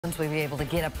We'll be able to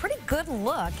get a pretty good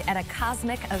look at a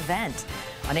cosmic event.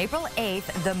 On April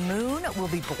 8th, the moon will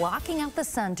be blocking out the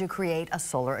sun to create a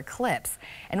solar eclipse.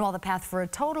 And while the path for a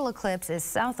total eclipse is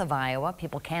south of Iowa,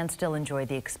 people can still enjoy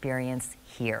the experience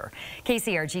here.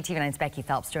 KCRG TV9's Becky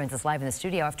Phelps joins us live in the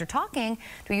studio after talking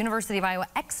to a University of Iowa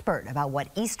expert about what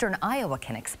eastern Iowa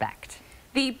can expect.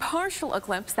 The partial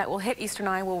eclipse that will hit eastern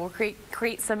Iowa will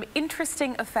create some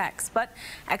interesting effects, but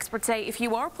experts say if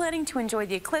you are planning to enjoy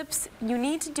the eclipse, you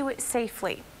need to do it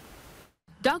safely.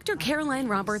 Dr. Caroline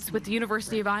Roberts with the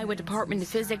University of Iowa Department of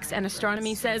Physics and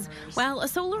Astronomy says while a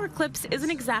solar eclipse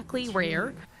isn't exactly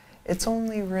rare, it's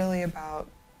only really about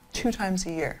 2 times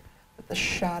a year that the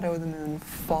shadow of the moon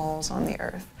falls on the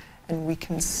Earth, and we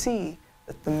can see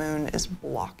that the moon is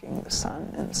blocking the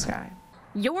sun in the sky.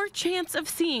 Your chance of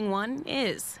seeing one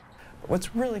is.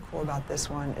 What's really cool about this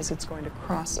one is it's going to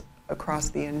cross across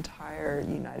the entire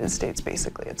United States,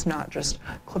 basically. It's not just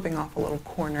clipping off a little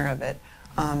corner of it.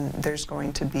 There's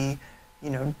going to be,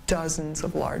 dozens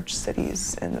of large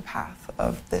cities in the path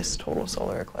of this total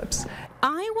solar eclipse.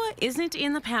 Iowa isn't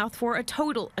in the path for a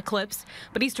total eclipse,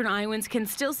 but eastern Iowans can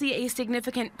still see a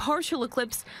significant partial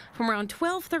eclipse from around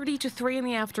 12:30 to 3 in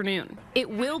the afternoon. It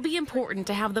will be important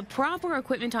to have the proper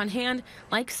equipment on hand,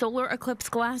 like solar eclipse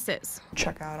glasses.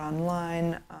 Check out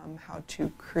online how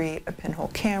to create a pinhole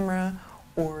camera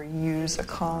or use a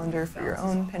colander for your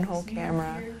own pinhole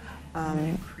camera.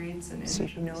 So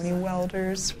if you know any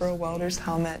welders for a welder's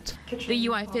helmet. The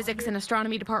UI Physics and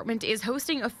Astronomy Department is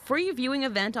hosting a free viewing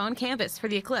event on campus for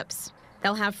the eclipse.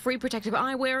 They'll have free protective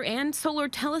eyewear and solar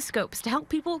telescopes to help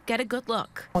people get a good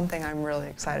look. One thing I'm really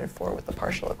excited for with the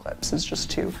partial eclipse is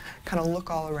just to kind of look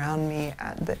all around me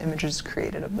at the images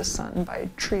created of the sun by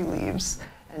tree leaves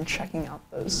and checking out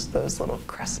those little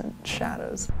crescent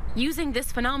shadows. Using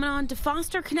this phenomenon to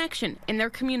foster connection in their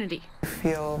community. You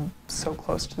feel so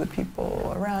close to the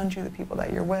people around you, the people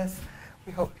that you're with.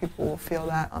 We hope people will feel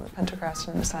that on the Pentecrest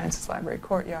in the Sciences Library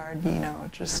courtyard.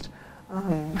 Just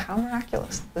how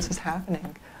miraculous this is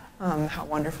happening, how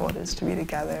wonderful it is to be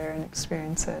together and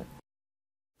experience it.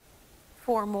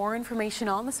 For more information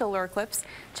on the solar eclipse,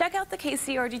 check out the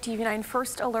KCRG TV9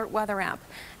 First Alert Weather app.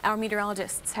 Our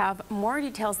meteorologists have more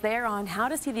details there on how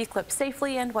to see the eclipse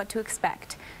safely and what to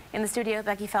expect. In the studio,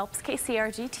 Becky Phelps,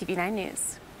 KCRG TV9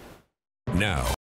 News. Now.